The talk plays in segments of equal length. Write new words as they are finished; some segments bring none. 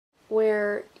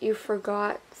where you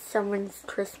forgot someone's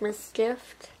Christmas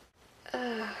gift.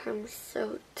 I'm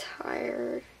so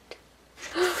tired.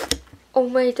 Oh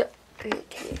my god.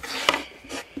 Okay.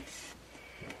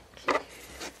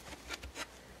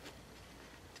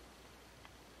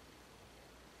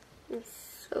 I'm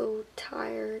so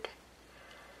tired.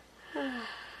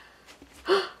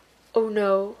 Oh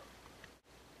no.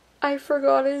 I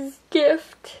forgot his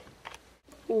gift.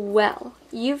 Well,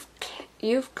 you've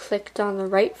clicked on the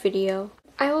right video.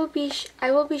 I will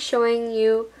be showing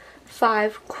you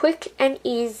 5 quick and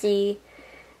easy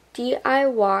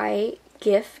DIY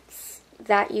gifts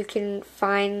that you can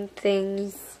find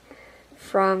things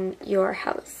from your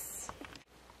house.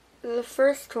 The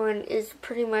first one is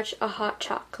pretty much a hot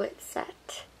chocolate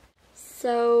set.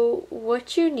 So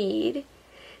what you need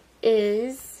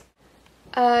is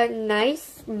a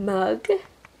nice mug,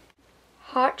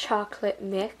 hot chocolate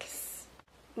mix,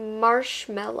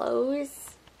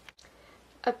 marshmallows,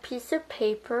 a piece of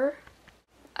paper,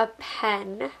 a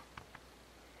pen,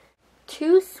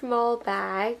 2 small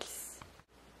bags,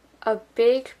 a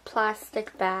big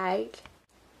plastic bag,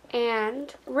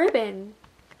 and ribbon.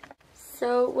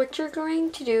 So what you're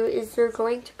going to do is you're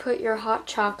going to put your hot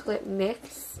chocolate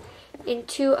mix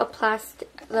into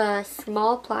the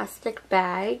small plastic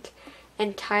bag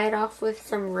and tie it off with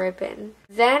some ribbon.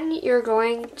 Then you're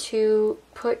going to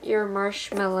put your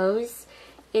marshmallows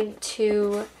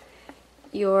into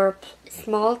your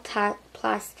small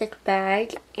plastic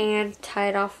bag and tie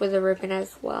it off with a ribbon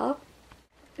as well.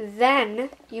 Then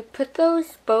you put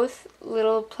those both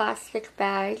little plastic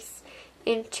bags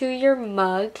into your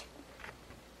mug,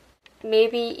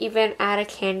 maybe even add a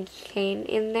candy cane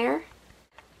in there.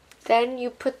 Then you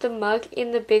put the mug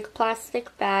in the big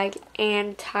plastic bag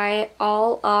and tie it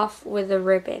all off with a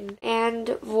ribbon.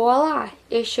 And voila!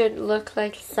 It should look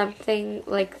like something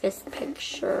like this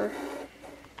picture.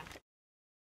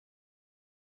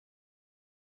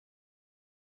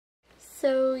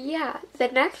 So yeah, the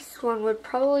next one would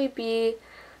probably be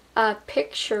a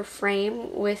picture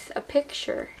frame with a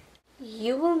picture.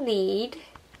 You will need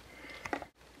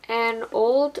an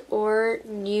old or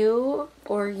new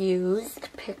or used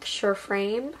picture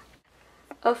frame,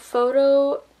 a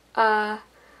photo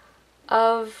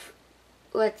of,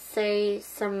 let's say,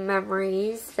 some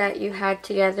memories that you had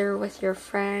together with your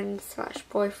friend /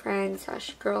 boyfriend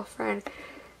 / girlfriend,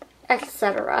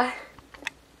 etc.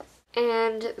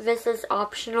 And this is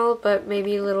optional, but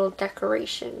maybe little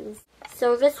decorations.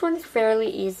 So this one's fairly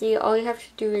easy. All you have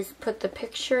to do is put the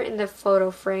picture in the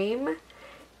photo frame,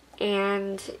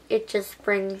 and it just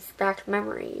brings back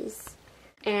memories.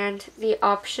 And the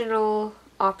optional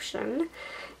option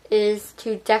is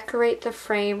to decorate the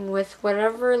frame with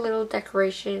whatever little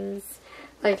decorations,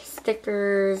 like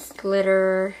stickers,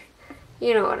 glitter,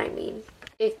 you know what I mean.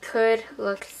 It could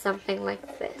look something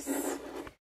like this.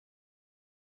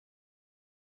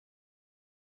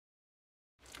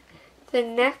 The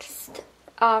next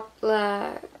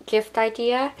gift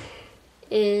idea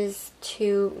is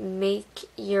to make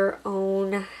your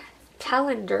own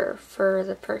calendar for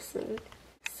the person.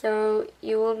 So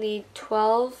you will need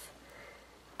 12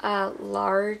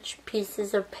 large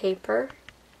pieces of paper,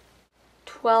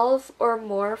 12 or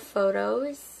more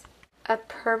photos, a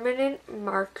permanent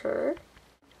marker,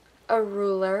 a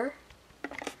ruler,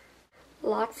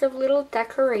 lots of little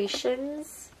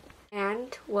decorations,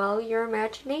 and, well, your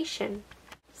imagination.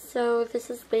 So this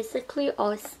is basically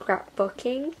all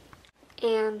scrapbooking.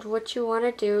 And what you want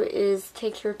to do is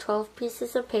take your 12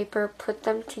 pieces of paper, put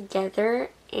them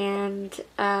together, and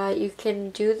you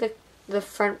can do the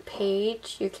front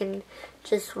page. You can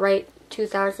just write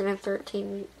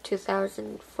 2013,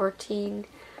 2014,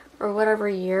 or whatever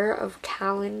year of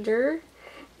calendar,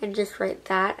 and just write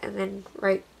that, and then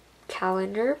write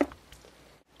calendar.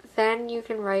 Then you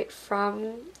can write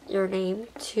from your name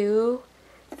to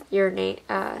your name,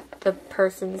 the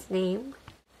person's name,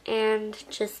 and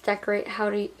just decorate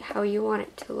how you want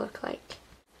it to look like.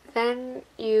 Then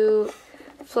you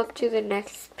flip to the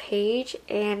next page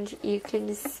and you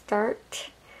can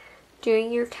start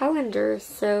doing your calendar.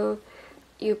 So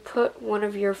you put one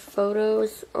of your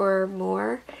photos or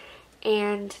more,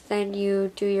 and then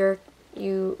you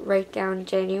write down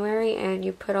January and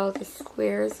you put all the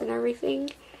squares and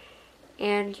everything,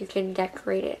 and you can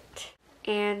decorate it.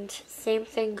 And same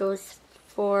thing goes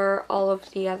for all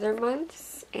of the other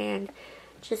months, and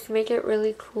just make it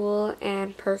really cool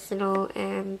and personal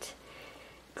and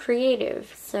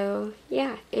creative. So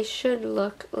yeah, it should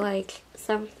look like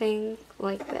something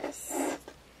like this.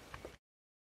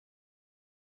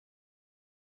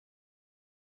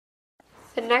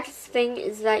 The next thing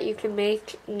is that you can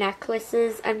make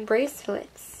necklaces and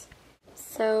bracelets.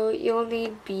 So you'll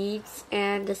need beads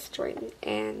and a string,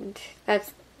 and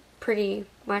that's pretty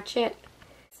much it.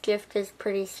 This gift is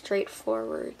pretty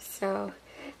straightforward, so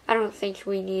I don't think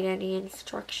we need any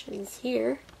instructions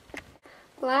here.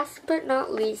 Last but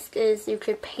not least is you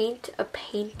could paint a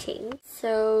painting.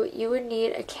 So you would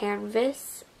need a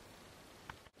canvas,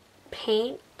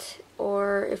 paint,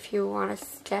 or if you want to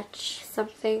sketch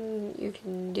something, you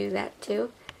can do that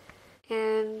too.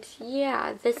 And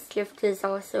yeah, this gift is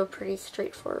also pretty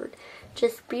straightforward.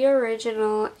 Just be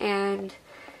original and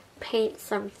paint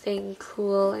something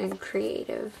cool and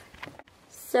creative.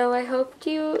 So I hope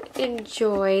you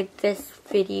enjoyed this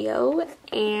video,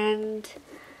 and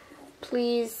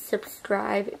please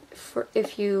subscribe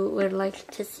if you would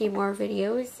like to see more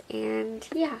videos. And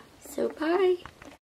yeah, so bye!